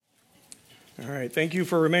All right, thank you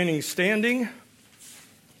for remaining standing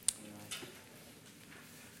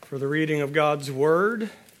for the reading of God's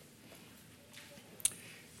Word.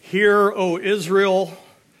 Hear, O Israel,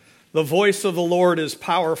 the voice of the Lord is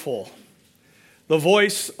powerful. The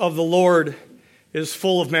voice of the Lord is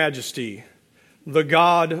full of majesty. The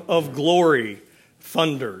God of glory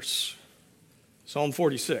thunders. Psalm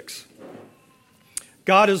 46.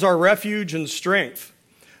 God is our refuge and strength,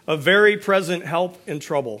 a very present help in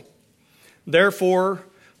trouble. Therefore,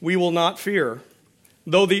 we will not fear,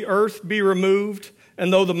 though the earth be removed,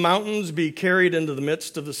 and though the mountains be carried into the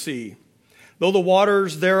midst of the sea, though the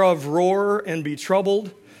waters thereof roar and be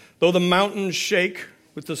troubled, though the mountains shake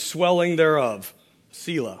with the swelling thereof.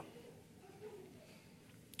 Selah.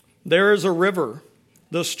 There is a river,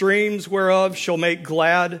 the streams whereof shall make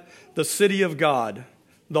glad the city of God,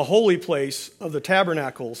 the holy place of the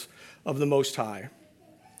tabernacles of the Most High.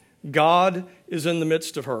 God is in the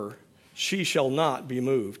midst of her. She shall not be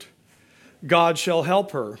moved. God shall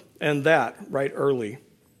help her, and that right early.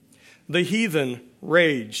 The heathen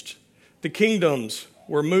raged. The kingdoms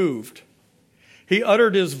were moved. He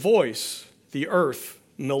uttered his voice. The earth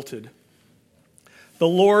melted. The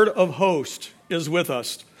Lord of hosts is with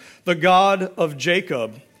us. The God of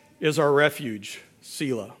Jacob is our refuge.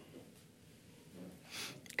 Selah.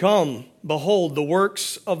 Come, behold the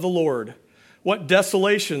works of the Lord, what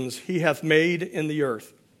desolations he hath made in the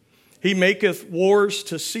earth. He maketh wars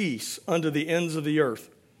to cease unto the ends of the earth.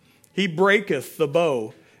 He breaketh the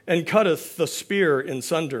bow, and cutteth the spear in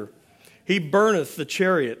sunder. He burneth the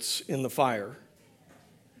chariots in the fire.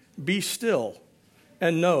 Be still,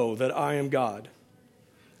 and know that I am God.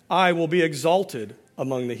 I will be exalted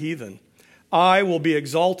among the heathen. I will be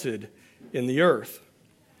exalted in the earth.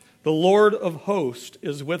 The Lord of hosts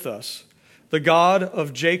is with us. The God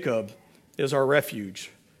of Jacob is our refuge.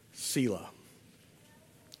 Selah.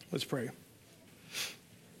 Let's pray.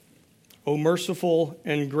 O merciful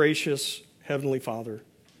and gracious Heavenly Father,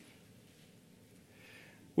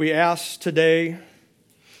 we ask today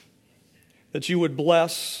that you would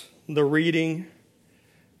bless the reading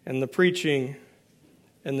and the preaching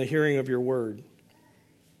and the hearing of your word.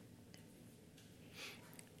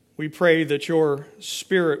 We pray that your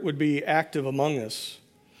Spirit would be active among us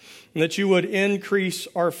and that you would increase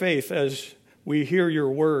our faith as we hear your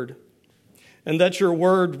word, and that your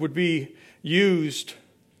word would be used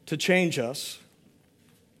to change us,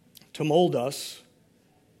 to mold us,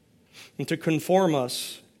 and to conform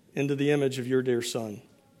us into the image of your dear Son.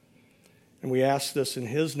 And we ask this in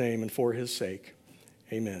his name and for his sake.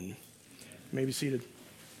 Amen. You may be seated.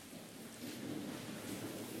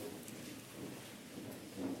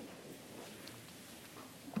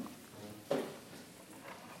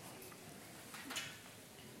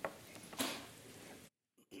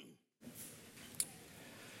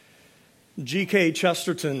 G.K.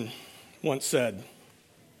 Chesterton once said,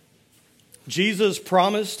 Jesus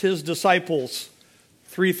promised his disciples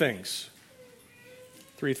three things.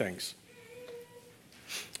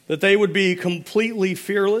 That they would be completely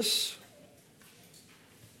fearless,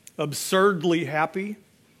 absurdly happy,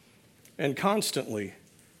 and constantly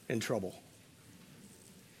in trouble.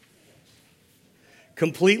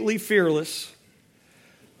 Completely fearless,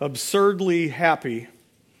 absurdly happy,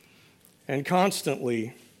 and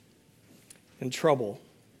constantly in trouble.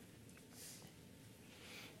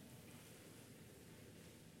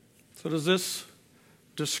 So does this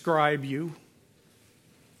describe you?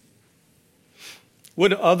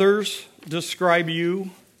 Would others describe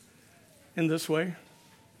you in this way?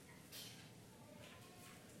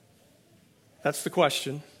 That's the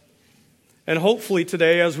question. And hopefully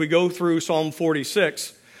today, as we go through Psalm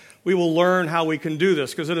 46, we will learn how we can do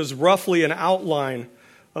this, because it is roughly an outline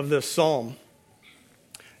of this psalm.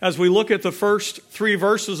 As we look at the first three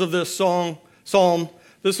verses of this psalm,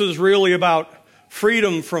 this is really about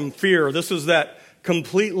freedom from fear. This is that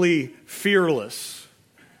completely fearless,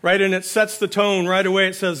 right? And it sets the tone right away.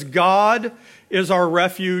 It says, God is our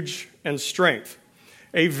refuge and strength,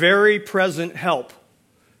 a very present help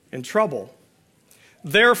in trouble.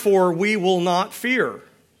 Therefore, we will not fear.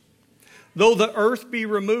 Though the earth be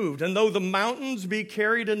removed, and though the mountains be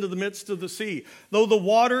carried into the midst of the sea, though the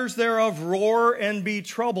waters thereof roar and be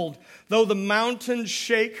troubled, though the mountains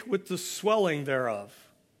shake with the swelling thereof.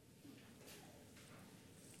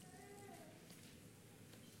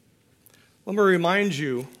 Let me remind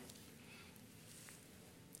you,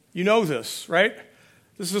 you know this, right?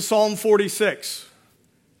 This is Psalm 46.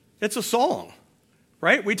 It's a song,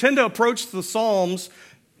 right? We tend to approach the Psalms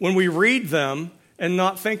when we read them and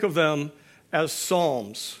not think of them as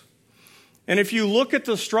psalms. And if you look at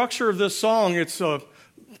the structure of this song, it's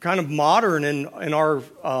kind of modern in our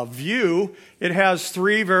view. It has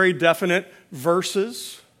 3 very definite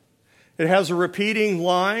verses. It has a repeating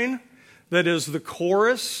line that is the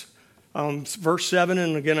chorus, verse 7,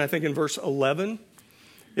 and again I think in verse 11.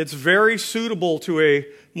 It's very suitable to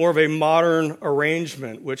more of a modern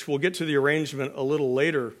arrangement, which we'll get to the arrangement a little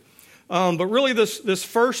later. But really this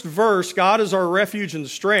first verse, God is our refuge and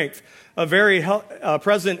strength, a very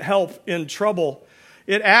present help in trouble.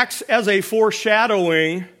 It acts as a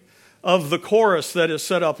foreshadowing of the chorus that is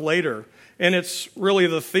set up later. And it's really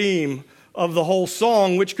the theme of the whole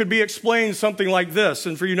song, which could be explained something like this.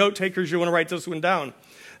 And for you note takers, you want to write this one down.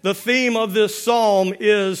 The theme of this psalm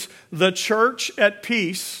is the church at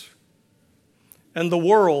peace and the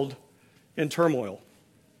world in turmoil.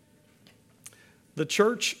 The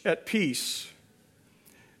church at peace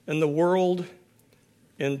and the world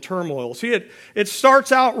in turmoil. See, it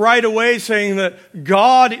starts out right away saying that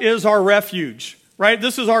God is our refuge, right?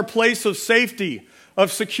 This is our place of safety,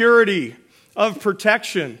 of security, of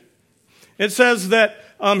protection. It says that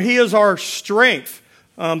He is our strength.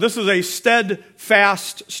 This is a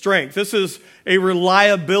steadfast strength. This is a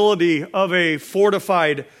reliability of a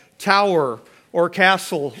fortified tower or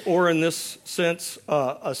castle, or in this sense,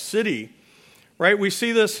 a city. Right? We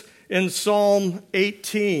see this in Psalm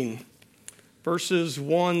 18, verses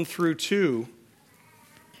 1 through 2.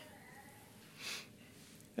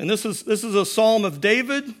 And this is a psalm of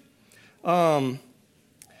David. It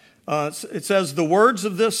says, "The words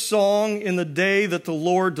of this song in the day that the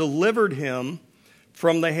Lord delivered him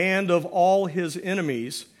from the hand of all his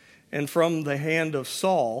enemies and from the hand of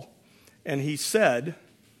Saul. And he said,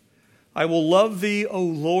 I will love thee, O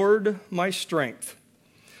Lord, my strength.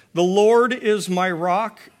 The Lord is my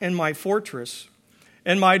rock and my fortress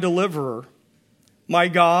and my deliverer, my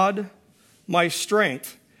God, my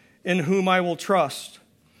strength, in whom I will trust,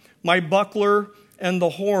 my buckler and the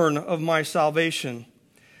horn of my salvation,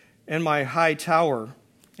 and my high tower."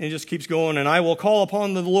 And he just keeps going. "And I will call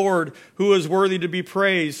upon the Lord, who is worthy to be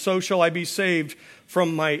praised. So shall I be saved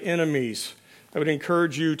from my enemies." I would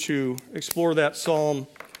encourage you to explore that psalm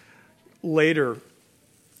later.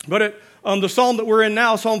 But the psalm that we're in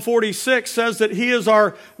now, Psalm 46, says that He is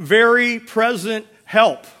our very present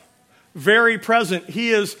help. Very present.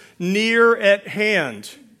 He is near at hand.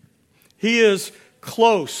 He is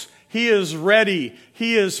close. He is ready.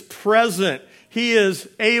 He is present. He is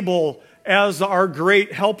able, as our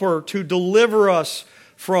great helper, to deliver us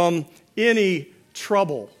from any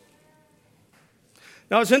trouble.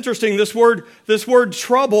 Now it's interesting, this word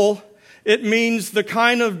trouble, it means the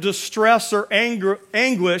kind of distress or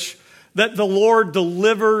anguish that the Lord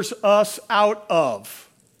delivers us out of,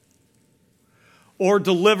 or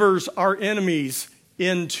delivers our enemies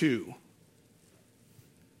into.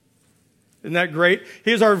 Isn't that great?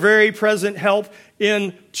 He is our very present help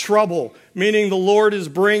in trouble, meaning the Lord is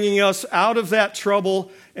bringing us out of that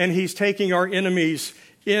trouble and He's taking our enemies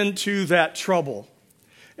into that trouble.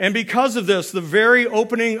 And because of this, the very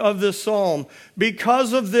opening of this psalm,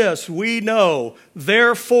 because of this, we know,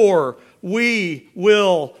 therefore, we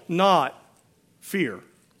will not fear.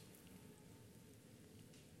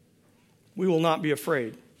 We will not be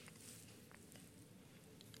afraid.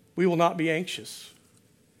 We will not be anxious.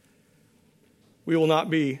 We will not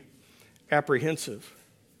be apprehensive.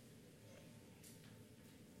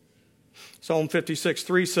 Psalm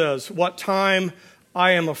 56:3 says, "What time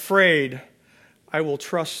I am afraid, I will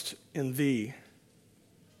trust in thee."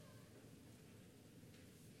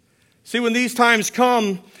 See, when these times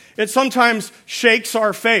come, it sometimes shakes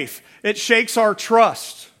our faith. It shakes our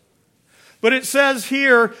trust. But it says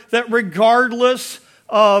here that regardless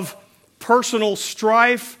of personal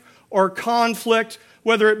strife or conflict,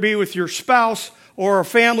 whether it be with your spouse or a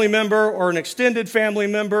family member or an extended family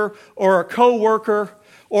member or a co-worker,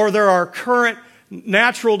 or there are current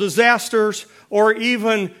natural disasters or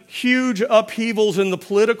even huge upheavals in the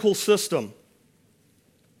political system,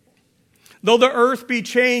 though the earth be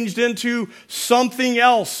changed into something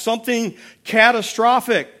else, something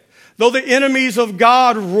catastrophic, though the enemies of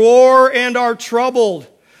God roar and are troubled,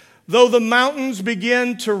 though the mountains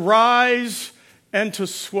begin to rise and to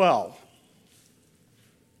swell,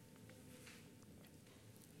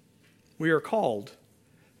 we are called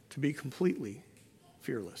to be completely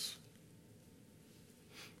fearless.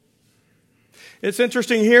 It's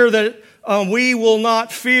interesting here that we will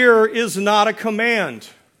not fear is not a command.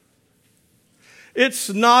 It's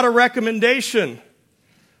not a recommendation,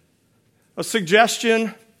 a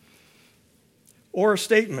suggestion, or a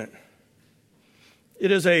statement.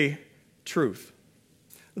 It is a truth.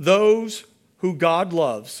 Those who God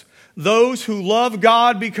loves, those who love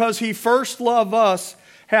God because He first loved us,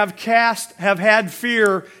 have had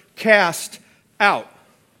fear cast out.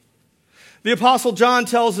 The Apostle John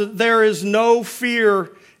tells us that there is no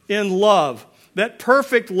fear in love, that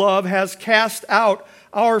perfect love has cast out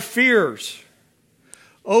our fears.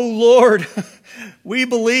 Oh Lord, we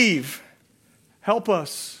believe. Help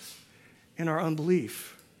us in our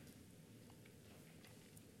unbelief.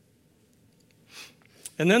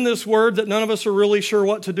 And then this word that none of us are really sure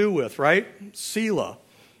what to do with, right? Selah.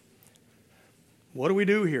 What do we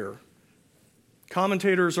do here?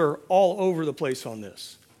 Commentators are all over the place on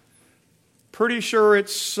this. Pretty sure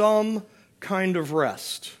it's some kind of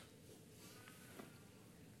rest.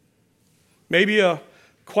 Maybe a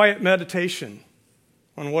quiet meditation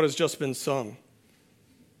on what has just been sung.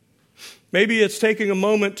 Maybe it's taking a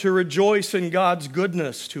moment to rejoice in God's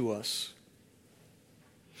goodness to us.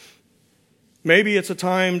 Maybe it's a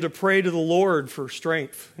time to pray to the Lord for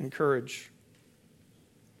strength and courage.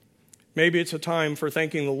 Maybe it's a time for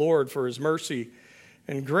thanking the Lord for His mercy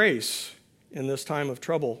and grace in this time of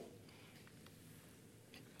trouble.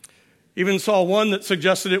 Even saw one that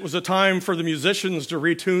suggested it was a time for the musicians to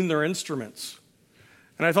retune their instruments.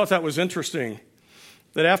 And I thought that was interesting,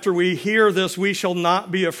 that after we hear this, we shall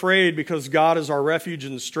not be afraid because God is our refuge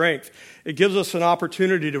and strength. It gives us an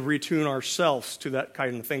opportunity to retune ourselves to that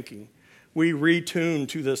kind of thinking. We retune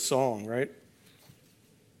to this song, right?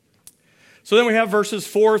 So then we have verses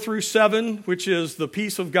 4 through 7, which is the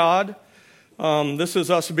peace of God. This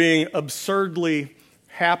is us being absurdly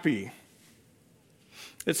happy.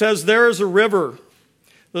 It says, there is a river,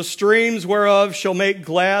 the streams whereof shall make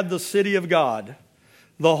glad the city of God,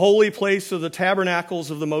 the holy place of the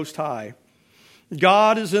tabernacles of the Most High.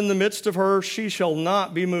 God is in the midst of her, she shall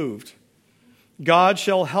not be moved. God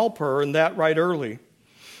shall help her, and that right early.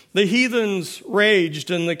 The heathens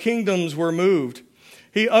raged, and the kingdoms were moved.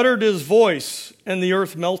 He uttered his voice, and the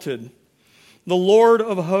earth melted. The Lord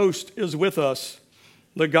of hosts is with us.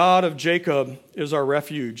 The God of Jacob is our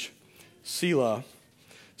refuge. Selah.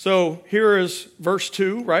 So here is verse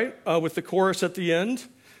 2, right, with the chorus at the end,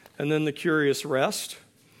 and then the curious rest.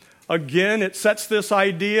 Again, it sets this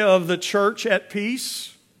idea of the church at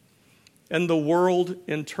peace and the world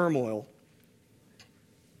in turmoil.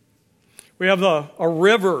 We have a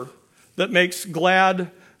river that makes glad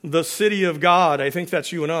the city of God. I think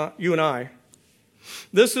that's you and I.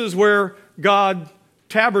 This is where God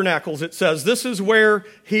tabernacles, it says. This is where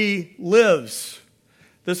He lives.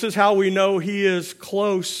 This is how we know He is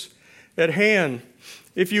close at hand.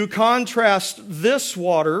 If you contrast this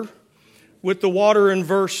water with the water in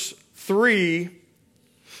verse 3,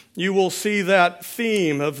 you will see that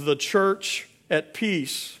theme of the church at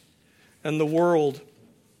peace and the world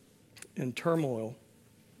in turmoil.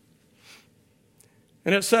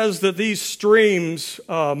 And it says that these streams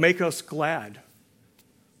make us glad.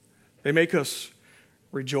 They make us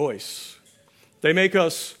rejoice. They make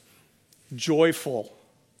us joyful.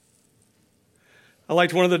 I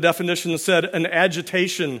liked one of the definitions that said an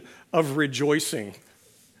agitation of rejoicing,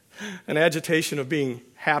 an agitation of being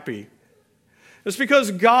happy. It's because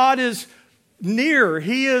God is near.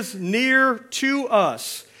 He is near to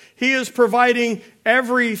us. He is providing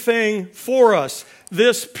everything for us.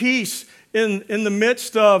 This peace in the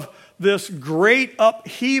midst of this great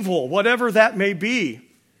upheaval, whatever that may be.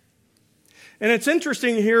 And it's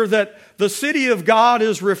interesting here that the city of God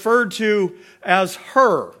is referred to as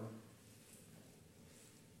her.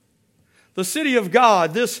 The city of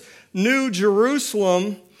God, this new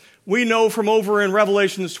Jerusalem, we know from over in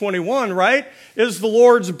Revelation 21, right, is the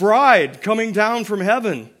Lord's bride coming down from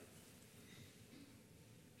heaven.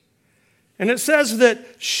 And it says that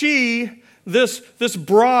she, this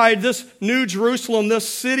bride, this new Jerusalem, this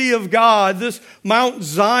city of God, this Mount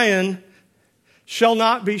Zion, shall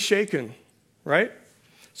not be shaken, right?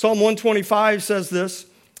 Psalm 125 says this,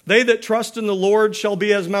 they that trust in the Lord shall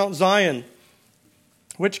be as Mount Zion,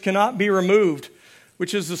 which cannot be removed,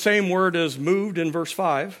 which is the same word as moved in verse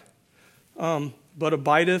 5, but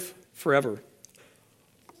abideth forever.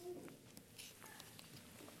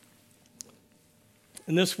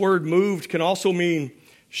 And this word moved can also mean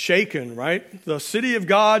shaken, right? The city of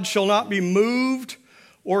God shall not be moved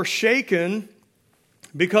or shaken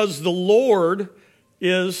because the Lord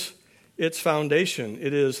is its foundation.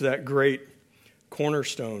 It is that great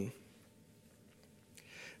cornerstone.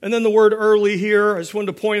 And then the word early here, I just wanted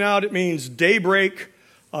to point out, it means daybreak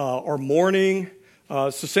or morning.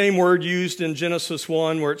 It's the same word used in Genesis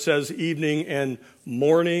 1 where it says evening and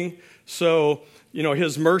morning. So,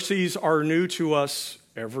 His mercies are new to us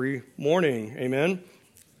every morning. Amen?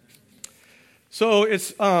 So I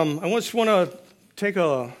just want to take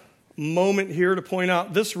a moment here to point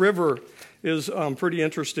out this river is pretty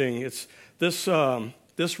interesting. It's this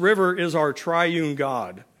This river is our triune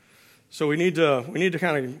God. So we need to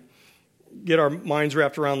kind of get our minds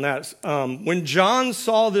wrapped around that. When John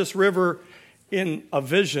saw this river in a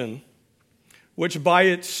vision, which by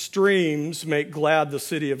its streams make glad the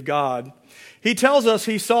city of God, he tells us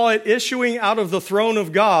he saw it issuing out of the throne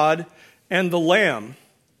of God and the Lamb,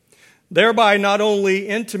 thereby not only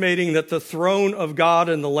intimating that the throne of God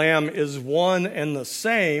and the Lamb is one and the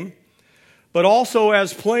same, but also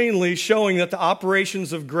as plainly showing that the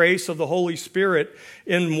operations of grace of the Holy Spirit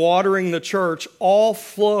in watering the church all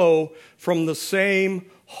flow from the same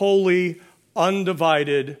holy,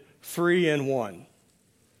 undivided, three in one.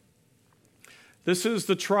 This is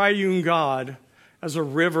the triune God as a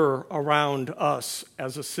river around us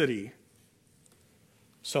as a city.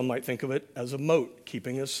 Some might think of it as a moat,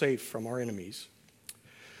 keeping us safe from our enemies.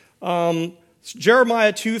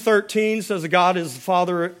 Jeremiah 2:13 says God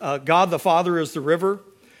the Father is the river.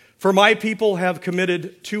 For my people have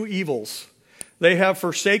committed two evils. They have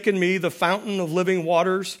forsaken me, the fountain of living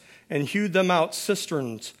waters, and hewed them out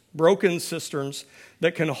cisterns, broken cisterns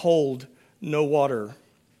that can hold no water.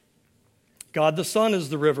 God the Son is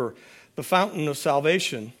the river, the fountain of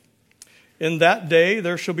salvation. In that day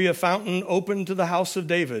there shall be a fountain open to the house of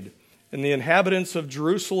David, and the inhabitants of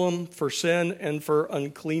Jerusalem for sin and for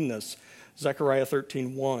uncleanness. Zechariah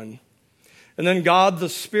 13:1. And then God the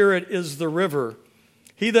Spirit is the river.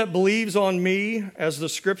 He that believes on me, as the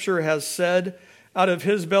scripture has said, out of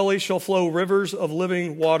his belly shall flow rivers of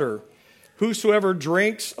living water. Whosoever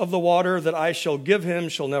drinks of the water that I shall give him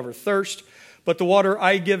shall never thirst, but the water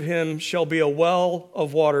I give him shall be a well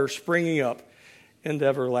of water springing up into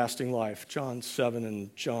everlasting life. John 7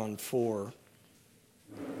 and John 4.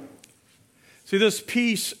 See, this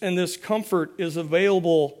peace and this comfort is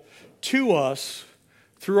available to us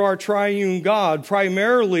through our triune God,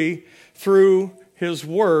 primarily through his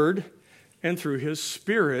word and through his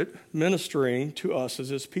Spirit ministering to us as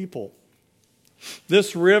his people.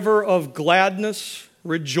 This river of gladness,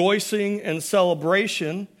 rejoicing, and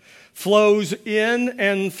celebration flows in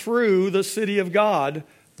and through the city of God,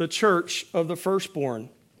 the church of the firstborn.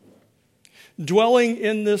 Dwelling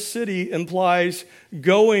in this city implies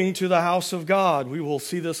going to the house of God. We will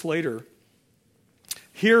see this later.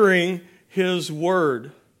 Hearing his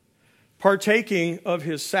word, partaking of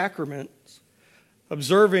his sacraments,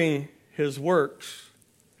 observing his works,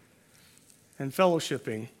 and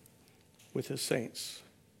fellowshipping with his saints.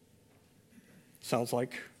 Sounds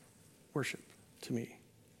like worship to me.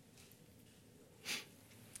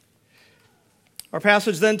 Our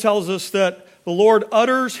passage then tells us that the Lord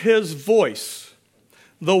utters his voice.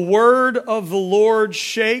 The word of the Lord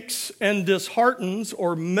shakes and disheartens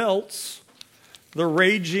or melts the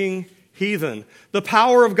raging heathen. The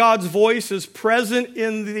power of God's voice is present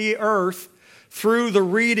in the earth through the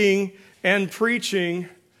reading and preaching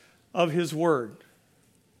of his word.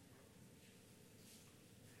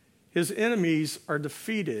 His enemies are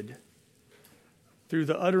defeated through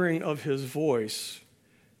the uttering of his voice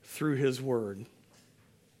through his word.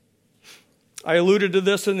 I alluded to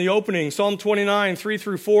this in the opening. Psalm 29,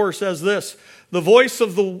 3-4 says this: "The voice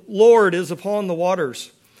of the Lord is upon the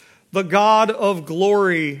waters. The God of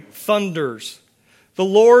glory thunders. The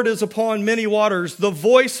Lord is upon many waters. The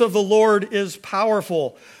voice of the Lord is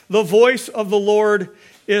powerful. The voice of the Lord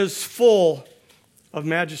is full of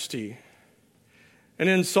majesty." And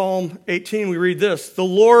in Psalm 18 we read this: "The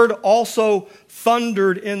Lord also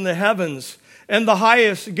thundered in the heavens, and the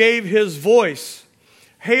highest gave his voice.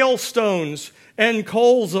 Hailstones and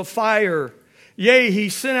coals of fire. Yea, he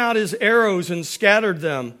sent out his arrows and scattered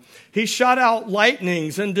them. He shot out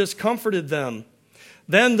lightnings and discomforted them.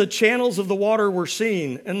 Then the channels of the water were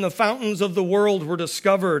seen, and the fountains of the world were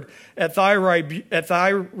discovered at thy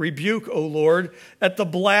rebuke, O Lord, at the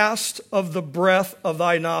blast of the breath of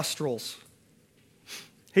thy nostrils.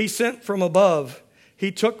 He sent from above.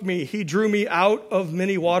 He took me. He drew me out of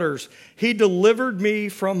many waters. He delivered me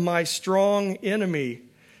from my strong enemy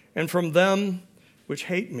and from them which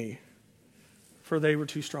hate me, for they were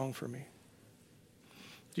too strong for me."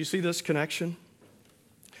 Do you see this connection?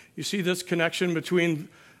 You see this connection between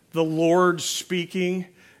the Lord speaking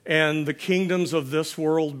and the kingdoms of this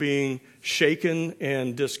world being shaken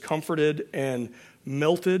and discomforted and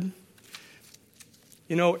melted?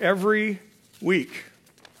 You know, every week,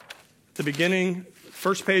 at the beginning,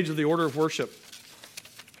 first page of the order of worship,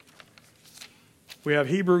 we have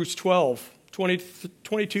Hebrews 12,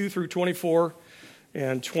 22 through 24,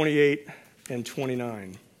 and 28 and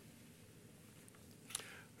 29.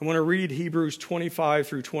 I want to read Hebrews 25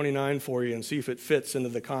 through 29 for you and see if it fits into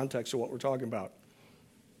the context of what we're talking about.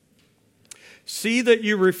 "See that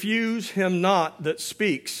you refuse him not that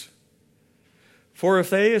speaks. For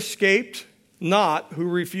if they escaped not who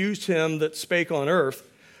refused him that spake on earth,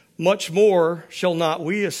 much more shall not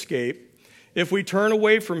we escape if we turn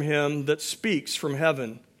away from him that speaks from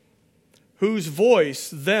heaven, whose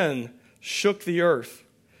voice then shook the earth.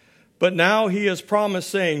 But now he has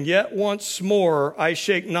promised, saying, Yet once more I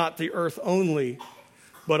shake not the earth only,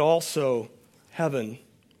 but also heaven.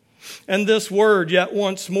 And this word, yet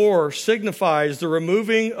once more, signifies the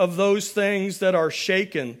removing of those things that are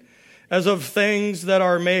shaken, as of things that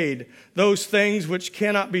are made. Those things which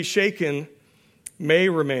cannot be shaken may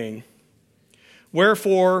remain.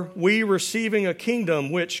 Wherefore, we receiving a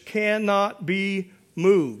kingdom which cannot be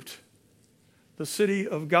moved. The city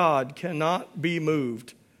of God cannot be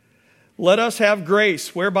moved. Let us have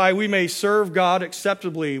grace whereby we may serve God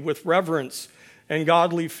acceptably with reverence and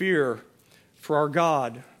godly fear, for our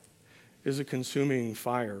God is a consuming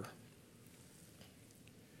fire.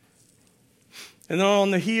 And then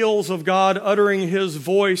on the heels of God uttering his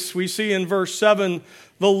voice, we see in verse 7,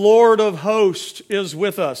 the Lord of hosts is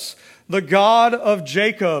with us. The God of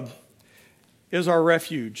Jacob is our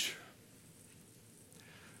refuge.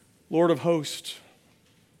 Lord of hosts,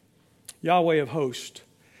 Yahweh of hosts,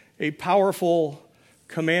 a powerful,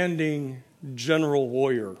 commanding, general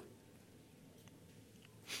warrior.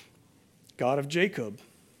 God of Jacob,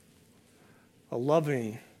 a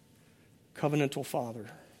loving, covenantal Father.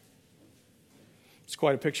 It's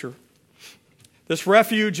quite a picture. This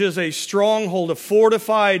refuge is a stronghold, a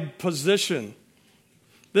fortified position.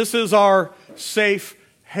 This is our safe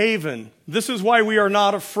haven. This is why we are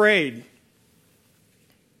not afraid.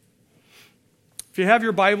 If you have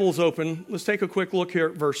your Bibles open, let's take a quick look here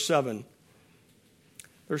at verse 7.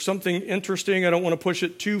 There's something interesting. I don't want to push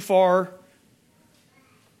it too far.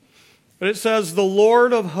 But it says, the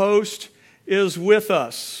Lord of hosts is with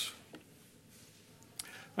us.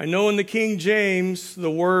 I know in the King James, the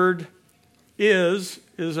word is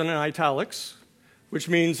in italics, which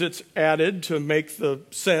means it's added to make the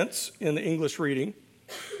sense in the English reading.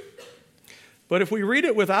 But if we read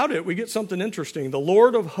it without it, we get something interesting. The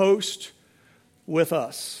Lord of hosts with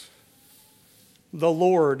us. The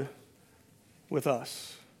Lord with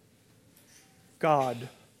us. God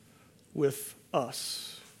with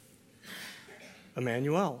us.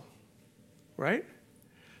 Emmanuel, right?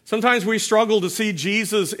 Sometimes we struggle to see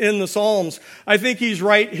Jesus in the Psalms. I think he's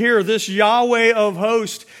right here. This Yahweh of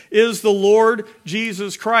hosts is the Lord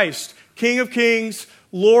Jesus Christ, King of kings,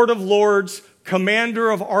 Lord of lords,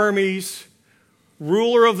 commander of armies,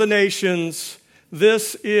 ruler of the nations.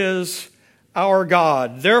 This is our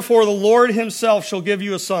God. Therefore, the Lord himself shall give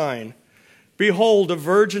you a sign. Behold, a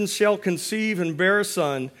virgin shall conceive and bear a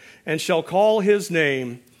son, and shall call his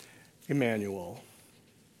name Emmanuel.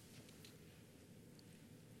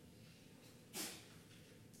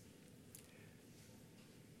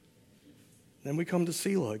 Then we come to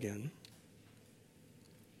Selah again.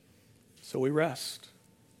 So we rest.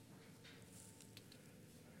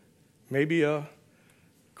 Maybe a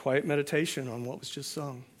quiet meditation on what was just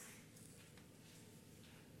sung.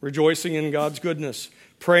 Rejoicing in God's goodness,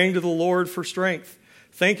 praying to the Lord for strength,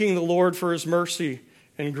 thanking the Lord for his mercy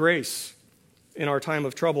and grace in our time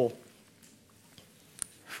of trouble,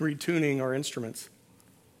 retuning our instruments.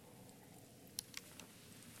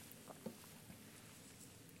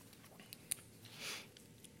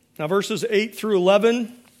 Now, verses 8 through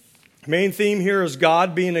 11, main theme here is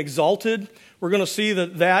God being exalted. We're going to see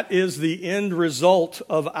that that is the end result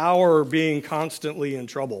of our being constantly in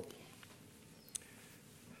trouble.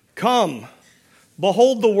 Come,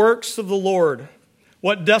 behold the works of the Lord,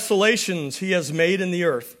 what desolations he has made in the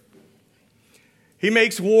earth. He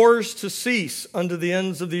makes wars to cease unto the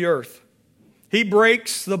ends of the earth. He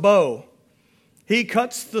breaks the bow. He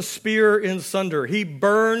cuts the spear in sunder. He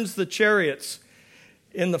burns the chariots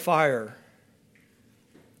in the fire.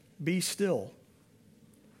 Be still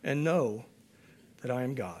and know that I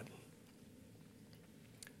am God.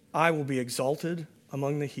 I will be exalted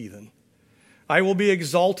among the heathen. I will be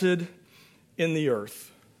exalted in the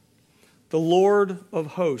earth. The Lord of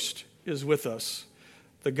hosts is with us,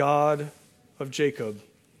 the God of Jacob,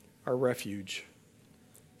 our refuge.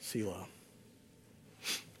 Selah.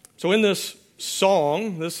 So in this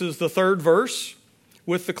song, this is the third verse,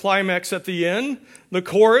 with the climax at the end. The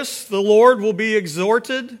chorus, the Lord will be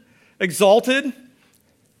exalted,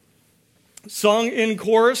 sung in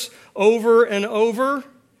chorus over and over.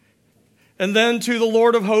 And then to the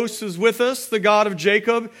Lord of hosts is with us, the God of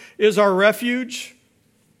Jacob is our refuge.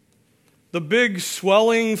 The big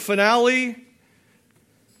swelling finale,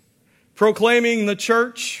 proclaiming the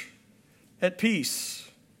church at peace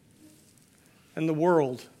and the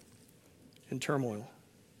world in turmoil.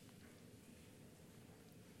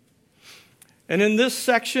 And in this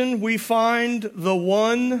section, we find the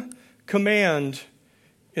one command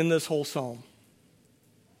in this whole psalm.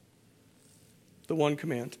 The one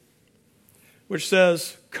command, which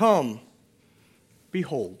says, "Come,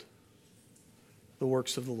 behold the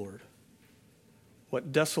works of the Lord.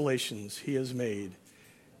 What desolations he has made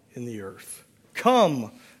in the earth."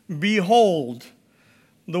 Come, behold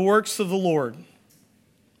the works of the Lord.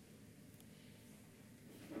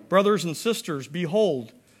 Brothers and sisters,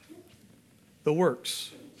 behold the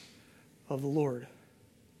works of the Lord.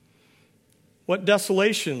 What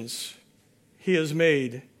desolations he has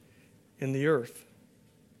made in the earth.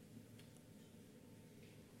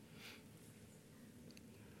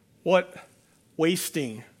 What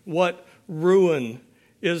wasting, what ruin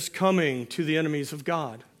is coming to the enemies of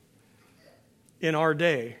God. In our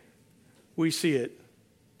day, we see it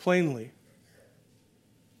plainly.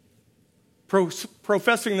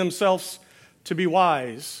 Professing themselves to be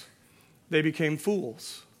wise, they became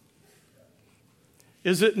fools.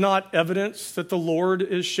 Is it not evidence that the Lord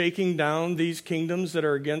is shaking down these kingdoms that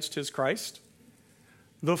are against his Christ?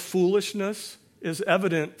 The foolishness is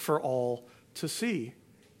evident for all to see.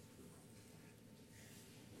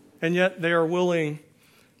 And yet they are willing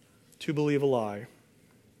to believe a lie.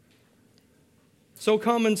 So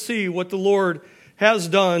come and see what the Lord has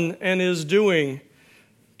done and is doing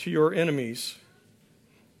to your enemies.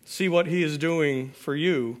 See what he is doing for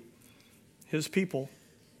you, his people.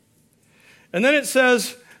 And then it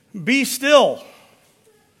says, be still.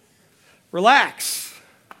 Relax.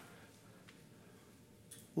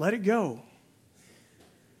 Let it go.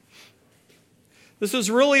 This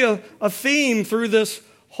is really a theme through this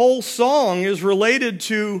whole song, is related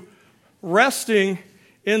to resting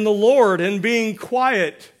in the Lord and being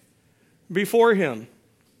quiet before him.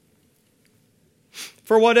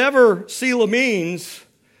 For whatever Selah means,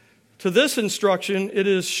 to this instruction, it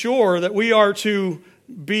is sure that we are to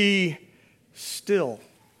be still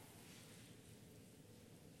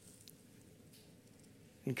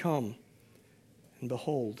and come and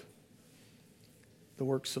behold the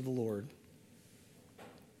works of the Lord.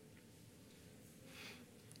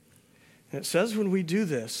 And it says when we do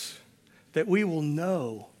this, that we will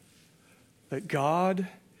know that God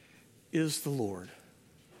is the Lord.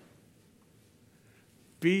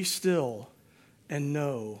 Be still and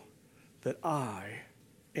know that I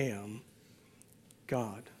am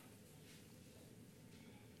God.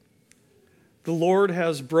 The Lord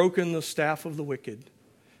has broken the staff of the wicked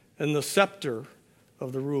and the scepter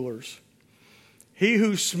of the rulers. He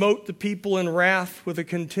who smote the people in wrath with a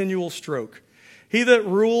continual stroke. He that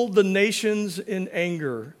ruled the nations in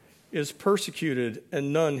anger is persecuted,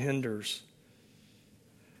 and none hinders.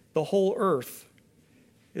 The whole earth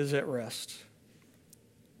is at rest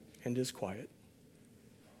and is quiet.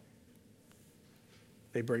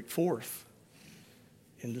 They break forth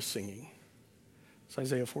into singing. It's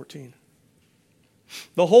Isaiah 14.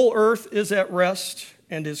 The whole earth is at rest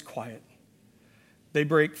and is quiet. They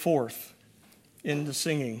break forth into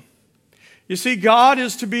singing. You see, God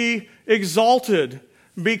is to be exalted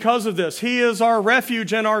because of this. He is our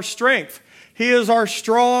refuge and our strength. He is our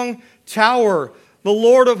strong tower. The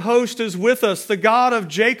Lord of hosts is with us. The God of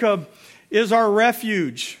Jacob is our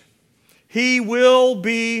refuge. He will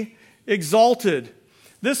be exalted.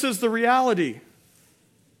 This is the reality.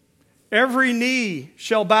 Every knee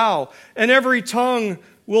shall bow, and every tongue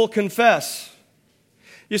will confess.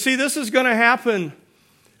 You see, this is going to happen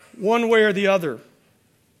one way or the other.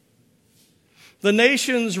 The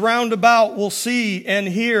nations round about will see and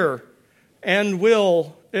hear and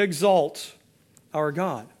will exalt our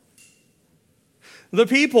God. The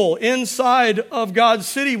people inside of God's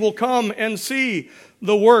city will come and see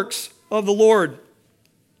the works of the Lord.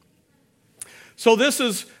 So this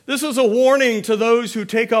is a warning to those who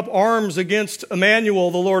take up arms against Emmanuel,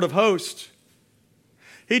 the Lord of hosts.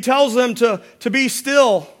 He tells them to be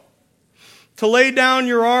still, to lay down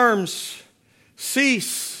your arms,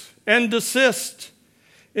 cease and desist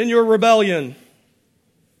in your rebellion.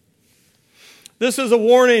 This is a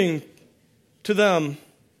warning to them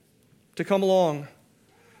to come along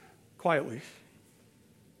quietly.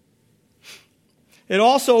 It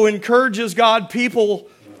also encourages God's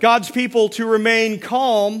people to remain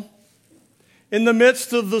calm in the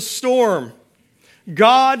midst of the storm.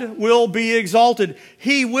 God will be exalted.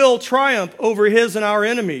 He will triumph over his and our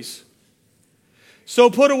enemies.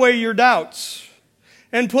 So put away your doubts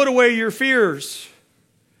and put away your fears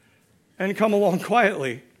and come along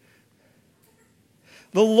quietly.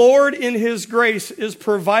 The Lord in his grace is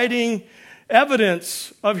providing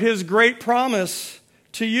evidence of his great promise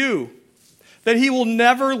to you, that he will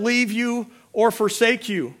never leave you or forsake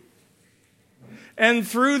you. And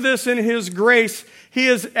through this, in His grace, He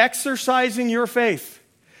is exercising your faith,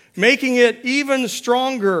 making it even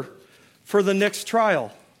stronger for the next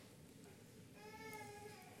trial.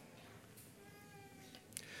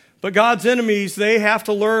 But God's enemies, they have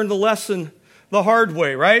to learn the lesson the hard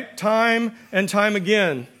way, right? Time and time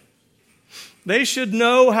again. They should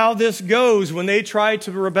know how this goes when they try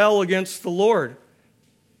to rebel against the Lord.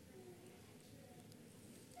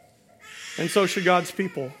 And so should God's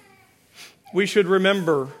people. We should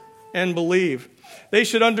remember and believe. They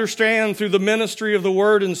should understand through the ministry of the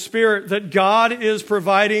Word and Spirit that God is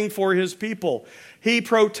providing for His people. He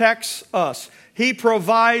protects us. He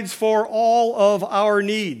provides for all of our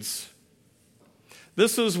needs.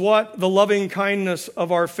 This is what the loving kindness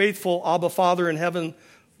of our faithful Abba Father in heaven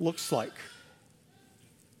looks like.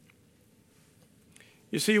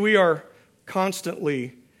 You see, we are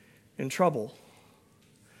constantly in trouble.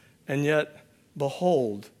 And yet,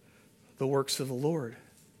 behold the works of the Lord.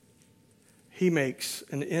 He makes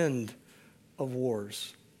an end of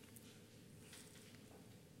wars.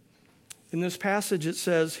 In this passage it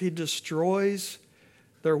says He destroys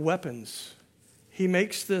their weapons. He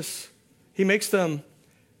makes them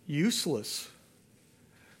useless.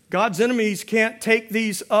 God's enemies can't take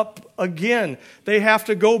these up again. They have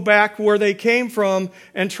to go back where they came from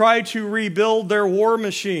and try to rebuild their war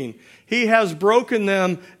machine. He has broken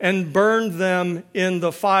them and burned them in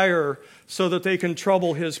the fire so that they can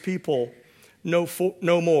trouble His people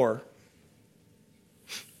no more.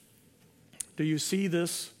 Do you see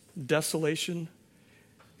this desolation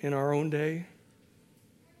in our own day?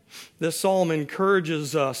 This psalm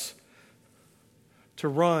encourages us to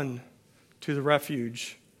run to the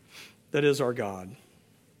refuge that is our God.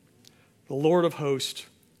 The Lord of hosts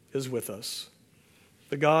is with us.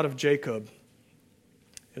 The God of Jacob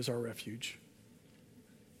is our refuge.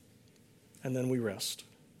 And then we rest.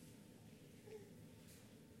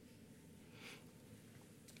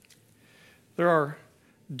 There are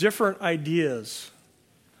different ideas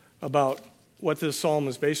about what this psalm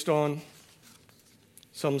is based on.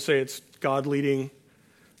 Some say it's God leading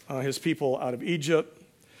His people out of Egypt.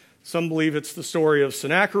 Some believe it's the story of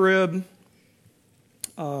Sennacherib.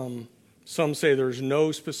 Some say there's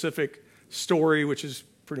no specific story, which is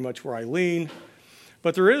pretty much where I lean.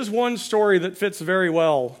 But there is one story that fits very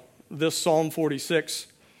well this Psalm 46.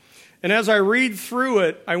 And as I read through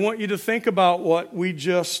it, I want you to think about what we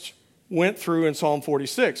just went through in Psalm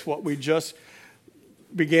 46, what we just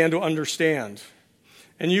began to understand.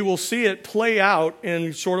 And you will see it play out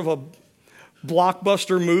in sort of a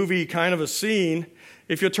blockbuster movie kind of a scene.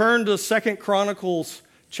 If you turn to 2 Chronicles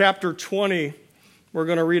chapter 20, we're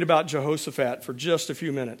going to read about Jehoshaphat for just a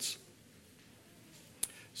few minutes.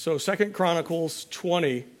 So 2 Chronicles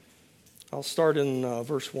 20, I'll start in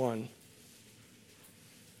verse 1.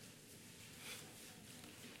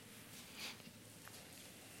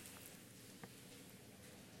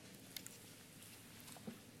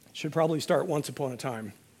 Should probably start once upon a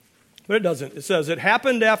time, but it doesn't. It says, "It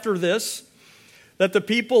happened after this that the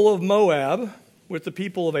people of Moab, with the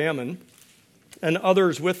people of Ammon, and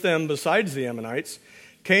others with them besides the Ammonites,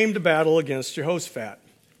 came to battle against Jehoshaphat.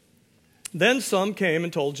 Then some came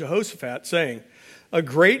and told Jehoshaphat, saying, 'A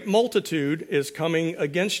great multitude is coming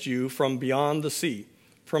against you from beyond the sea,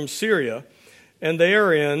 from Syria, and they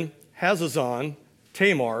are in Hazazon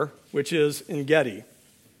Tamar, which is En Gedi.'"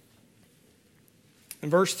 In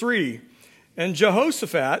verse 3, "And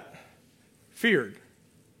Jehoshaphat feared."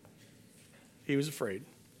 He was afraid.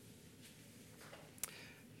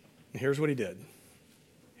 And here's what he did.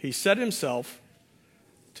 He set himself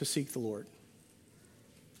to seek the Lord.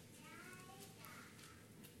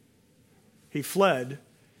 He fled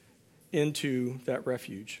into that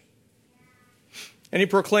refuge. And he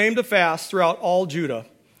proclaimed a fast throughout all Judah.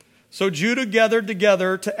 So Judah gathered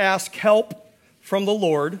together to ask help from the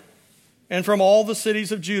Lord, and from all the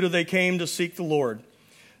cities of Judah they came to seek the Lord.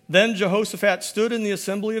 Then Jehoshaphat stood in the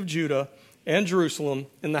assembly of Judah and Jerusalem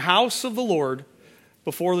in the house of the Lord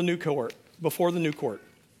before the new court,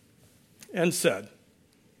 and said,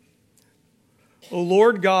 "O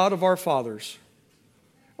Lord God of our fathers,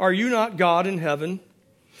 are you not God in heaven?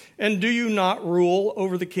 And do you not rule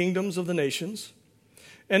over the kingdoms of the nations?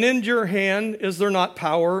 And in your hand is there not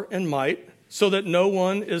power and might, so that no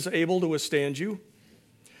one is able to withstand you?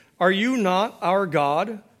 Are you not our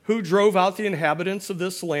God, who drove out the inhabitants of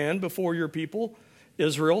this land before your people,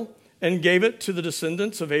 Israel, and gave it to the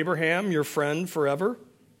descendants of Abraham, your friend, forever?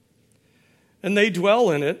 And they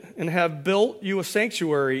dwell in it, and have built you a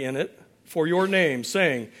sanctuary in it for your name,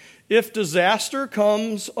 saying, 'If disaster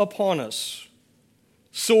comes upon us,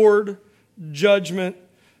 sword, judgment,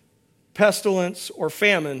 pestilence, or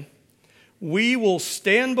famine, we will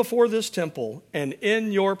stand before this temple and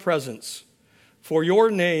in your presence, for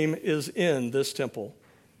your name is in this temple.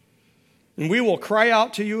 And we will cry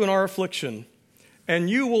out to you in our affliction, and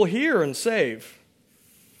you will hear and save.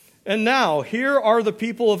 And now, here are the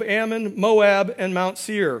people of Ammon, Moab, and Mount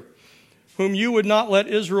Seir, whom you would not let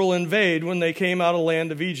Israel invade when they came out of the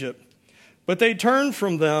land of Egypt. But they turned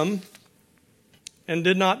from them and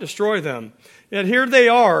did not destroy them. Yet here they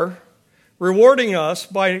are, rewarding us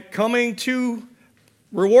by coming to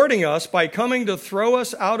throw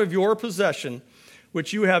us out of your possession,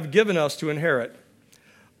 which you have given us to inherit.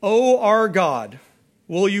 O our God,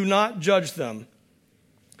 will you not judge them?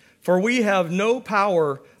 For we have no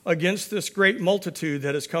power against this great multitude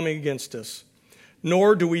that is coming against us,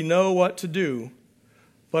 nor do we know what to do,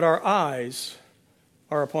 but our eyes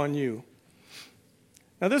are upon you.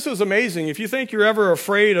 Now this is amazing. If you think you're ever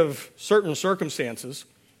afraid of certain circumstances,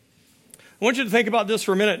 I want you to think about this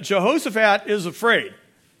for a minute. Jehoshaphat is afraid,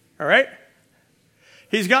 all right?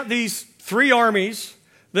 He's got these 3 armies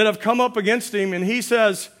that have come up against him, and he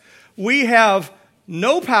says, we have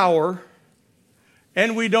no power,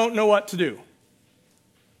 and we don't know what to do.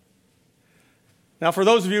 Now, for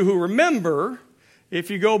those of you who remember,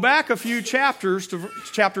 if you go back a few chapters to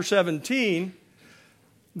chapter 17,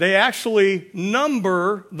 they actually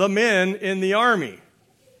number the men in the army.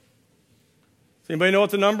 Does anybody know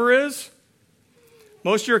what the number is?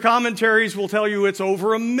 Most of your commentaries will tell you it's over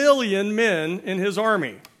 1 million men in his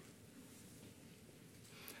army.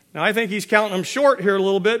 Now, I think he's counting them short here a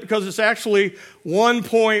little bit because it's actually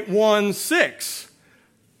 1.16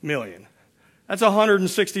 million. That's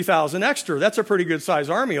 160,000 extra. That's a pretty good sized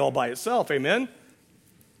army all by itself, amen?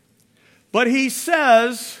 But he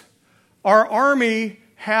says our army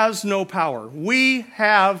has no power. We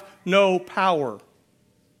have no power.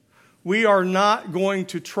 We are not going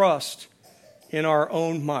to trust in our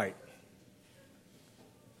own might,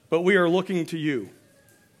 but we are looking to you.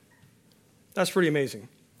 That's pretty amazing.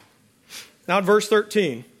 Now in verse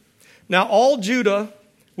 13. Now all Judah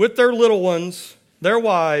with their little ones, their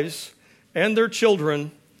wives, and their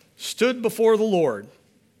children stood before the Lord.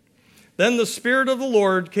 Then the Spirit of the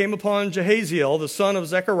Lord came upon Jehaziel, the son of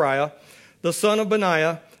Zechariah, the son of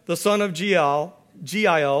Benaiah, the son of Jeiel,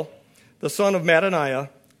 the son of Mattaniah,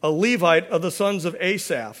 a Levite of the sons of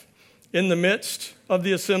Asaph, in the midst of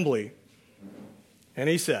the assembly. And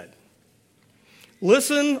he said,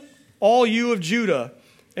 listen, all you of Judah,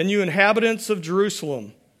 and you inhabitants of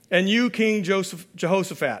Jerusalem, and you, King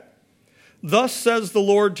Jehoshaphat. Thus says the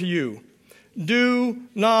Lord to you, do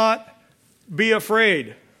not be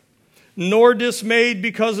afraid, nor dismayed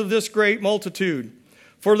because of this great multitude,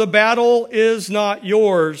 for the battle is not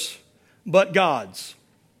yours, but God's.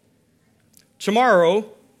 Tomorrow,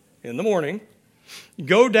 in the morning,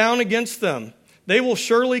 go down against them. They will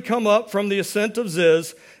surely come up from the ascent of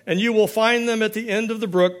Ziz, and you will find them at the end of the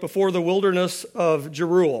brook before the wilderness of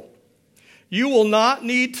Jeruel. You will not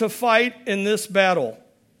need to fight in this battle.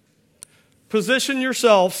 Position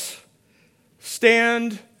yourselves,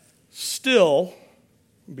 stand still,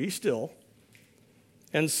 be still,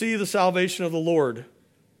 and see the salvation of the Lord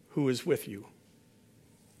who is with you.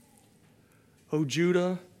 O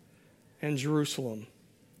Judah and Jerusalem,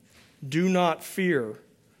 do not fear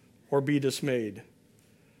or be dismayed.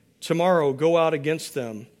 Tomorrow go out against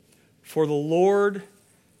them, for the Lord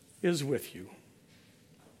is with you.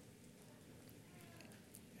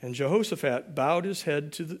 And Jehoshaphat bowed his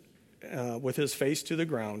head with his face to the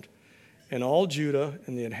ground, and all Judah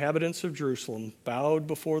and the inhabitants of Jerusalem bowed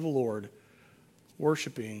before the Lord,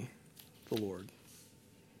 worshiping the Lord.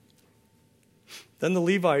 Then the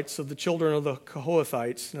Levites of the children of the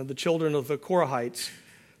Kohathites and of the children of the Korahites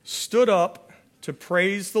stood up to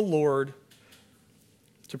praise the Lord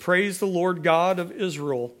God of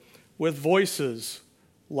Israel with voices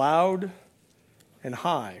loud and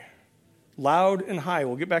high. Loud and high.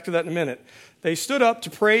 We'll get back to that in a minute. They stood up to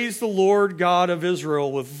praise the Lord God of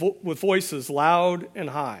Israel with voices loud and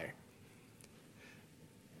high.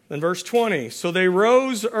 Then verse 20. So they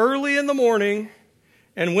rose early in the morning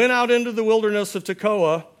and went out into the wilderness of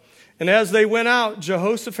Tekoa. And as they went out,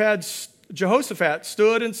 Jehoshaphat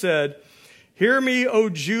stood and said, hear me, O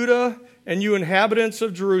Judah, and you inhabitants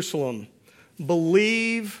of Jerusalem.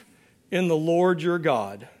 Believe in the Lord your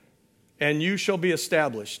God, and you shall be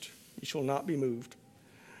established. You shall not be moved.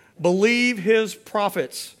 Believe his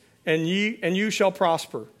prophets, and you shall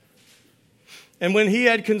prosper. And when he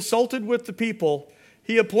had consulted with the people,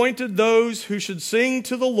 he appointed those who should sing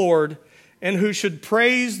to the Lord and who should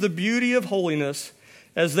praise the beauty of holiness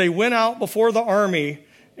as they went out before the army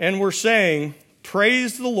and were saying,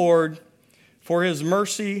 praise the Lord, for his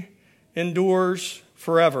mercy endures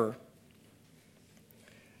forever.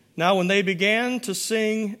 Now when they began to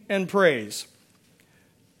sing and praise.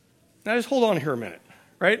 Now just hold on here a minute,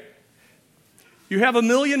 right? You have a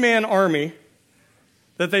 1,000,000-man army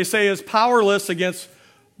that they say is powerless against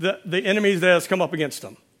the enemies that has come up against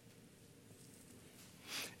them.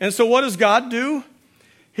 And so what does God do?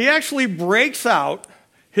 He actually breaks out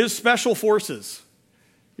his special forces.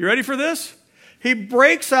 You ready for this? He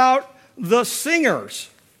breaks out the singers.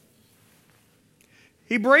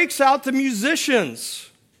 He breaks out the musicians.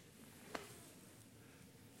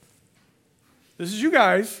 This is you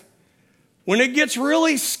guys. When it gets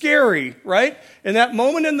really scary, right? In that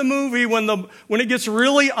moment in the movie when it gets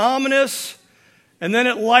really ominous and then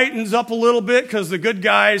it lightens up a little bit because the good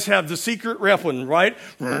guys have the secret weapon, right?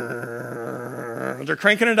 They're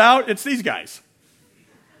cranking it out. It's these guys.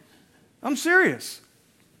 I'm serious.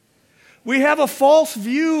 We have a false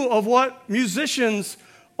view of what musicians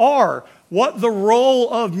are, what the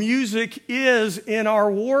role of music is in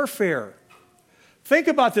our warfare. Think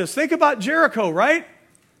about this. Think about Jericho, right?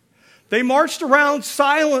 They marched around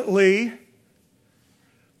silently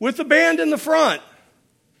with the band in the front.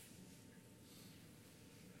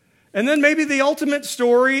 And then maybe the ultimate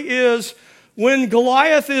story is when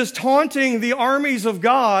Goliath is taunting the armies of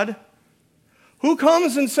God, who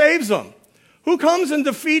comes and saves them? Who comes and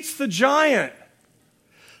defeats the giant?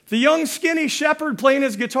 The young skinny shepherd playing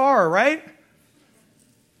his guitar, right?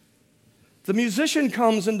 The musician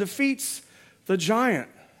comes and defeats the giant.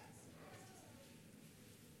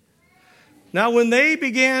 Now, when they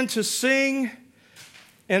began to sing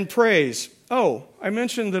and praise, I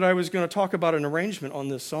mentioned that I was going to talk about an arrangement on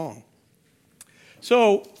this song.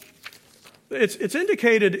 So, it's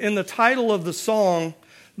indicated in the title of the song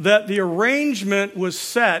that the arrangement was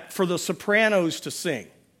set for the sopranos to sing.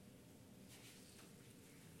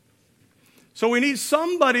 So we need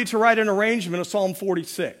somebody to write an arrangement of Psalm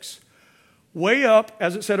 46. Way up,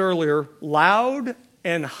 as it said earlier, loud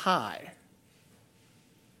and high.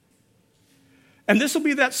 And this will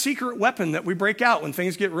be that secret weapon that we break out when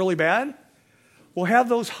things get really bad. We'll have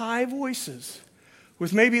those high voices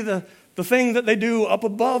with maybe the thing that they do up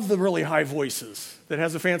above the really high voices that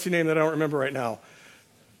has a fancy name that I don't remember right now.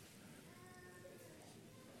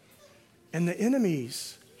 And the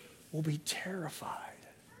enemies will be terrified.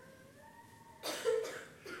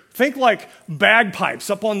 Think like bagpipes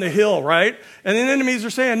up on the hill, right? And the enemies are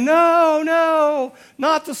saying, no, no,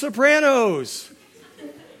 not the sopranos.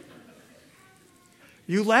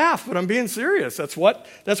 You laugh, but I'm being serious. That's what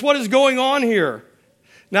is going on here.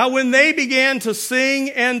 Now, when they began to sing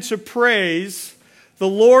and to praise, the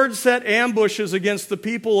Lord set ambushes against the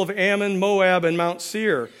people of Ammon, Moab, and Mount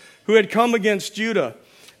Seir, who had come against Judah.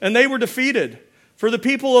 And they were defeated. For the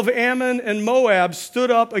people of Ammon and Moab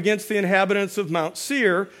stood up against the inhabitants of Mount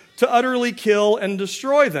Seir to utterly kill and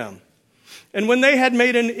destroy them. And when they had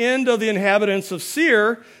made an end of the inhabitants of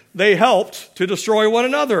Seir, they helped to destroy one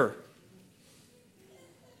another.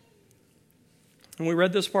 And we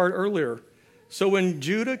read this part earlier. So when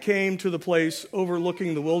Judah came to the place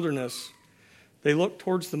overlooking the wilderness, they looked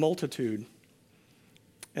towards the multitude,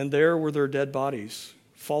 and there were their dead bodies,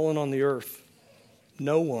 fallen on the earth.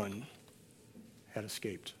 No one had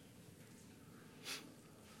escaped.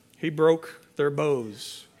 He broke their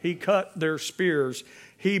bows. He cut their spears.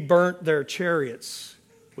 He burnt their chariots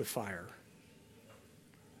with fire.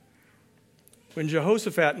 When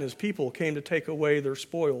Jehoshaphat and his people came to take away their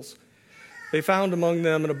spoils, they found among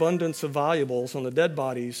them an abundance of valuables on the dead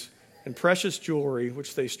bodies and precious jewelry,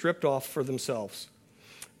 which they stripped off for themselves,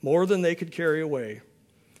 more than they could carry away.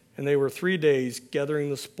 And they were 3 days gathering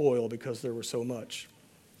the spoil because there were so much.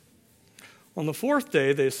 On the 4th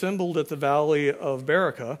day, they assembled at the valley of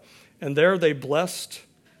Berachah, and there they blessed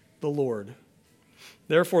the Lord.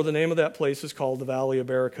 Therefore, the name of that place is called the Valley of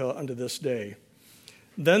Berachah unto this day.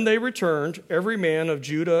 Then they returned, every man of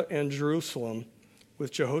Judah and Jerusalem,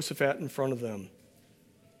 with Jehoshaphat in front of them.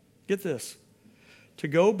 Get this, to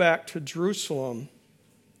go back to Jerusalem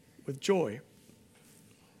with joy.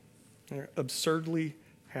 They're absurdly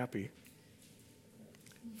happy.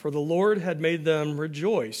 For the Lord had made them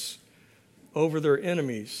rejoice over their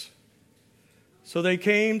enemies. So they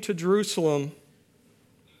came to Jerusalem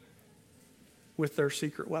with their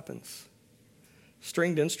secret weapons,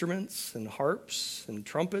 stringed instruments and harps and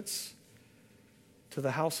trumpets, to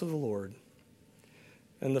the house of the Lord.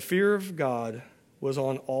 And the fear of God was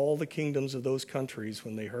on all the kingdoms of those countries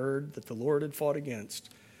when they heard that the Lord had fought against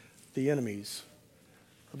the enemies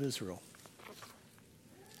of Israel.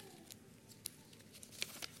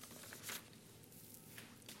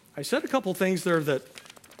 I said a couple things there that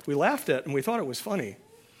we laughed at and we thought it was funny.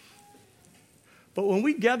 But when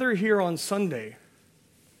we gather here on Sunday,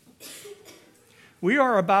 We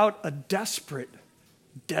are about a desperate,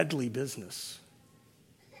 deadly business.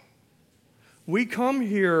 We come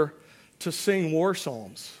here to sing war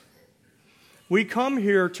psalms. We come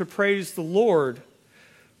here to praise the Lord.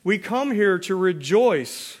 We come here to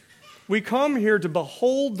rejoice. We come here to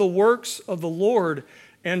behold the works of the Lord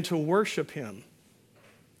and to worship Him.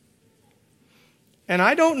 And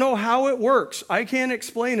I don't know how it works. I can't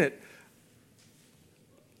explain it.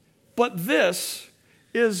 But this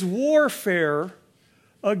is warfare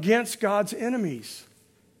against God's enemies.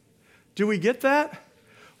 Do we get that?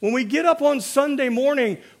 When we get up on Sunday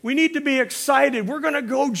morning, we need to be excited. We're going to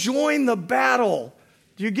go join the battle.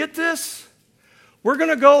 Do you get this? We're going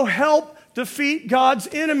to go help defeat God's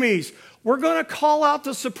enemies. We're going to call out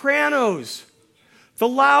the sopranos, the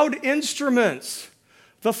loud instruments.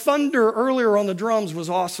 The thunder earlier on the drums was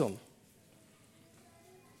awesome.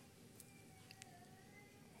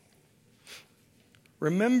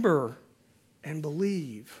 Remember and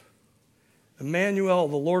believe. Emmanuel,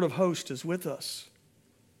 the Lord of hosts, is with us.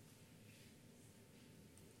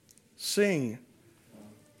 Sing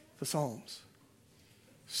the psalms.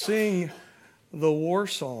 Sing the war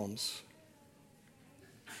psalms.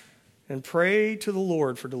 And pray to the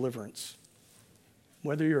Lord for deliverance,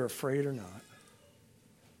 whether you're afraid or not.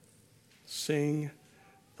 Sing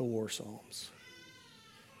the war psalms.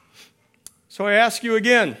 So I ask you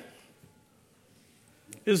again,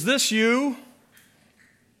 is this you?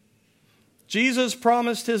 Jesus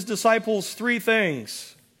promised His disciples 3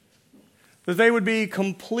 things: that they would be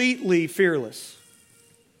completely fearless,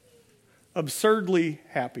 absurdly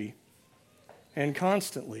happy, and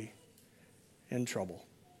constantly in trouble.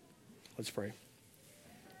 Let's pray.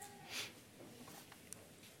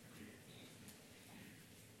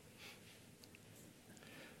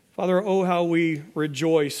 Father, oh, how we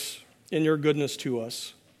rejoice in your goodness to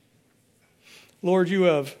us. Lord, you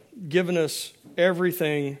have given us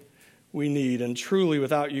everything we need, and truly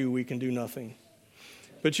without you we can do nothing.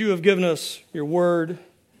 But you have given us your word.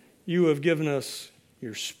 You have given us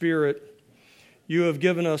your spirit. You have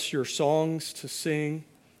given us your songs to sing.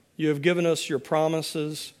 You have given us your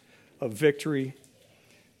promises of victory.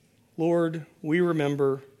 Lord, we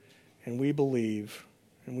remember and we believe,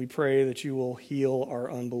 and we pray that you will heal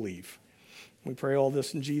our unbelief. We pray all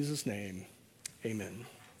this in Jesus' name. Amen.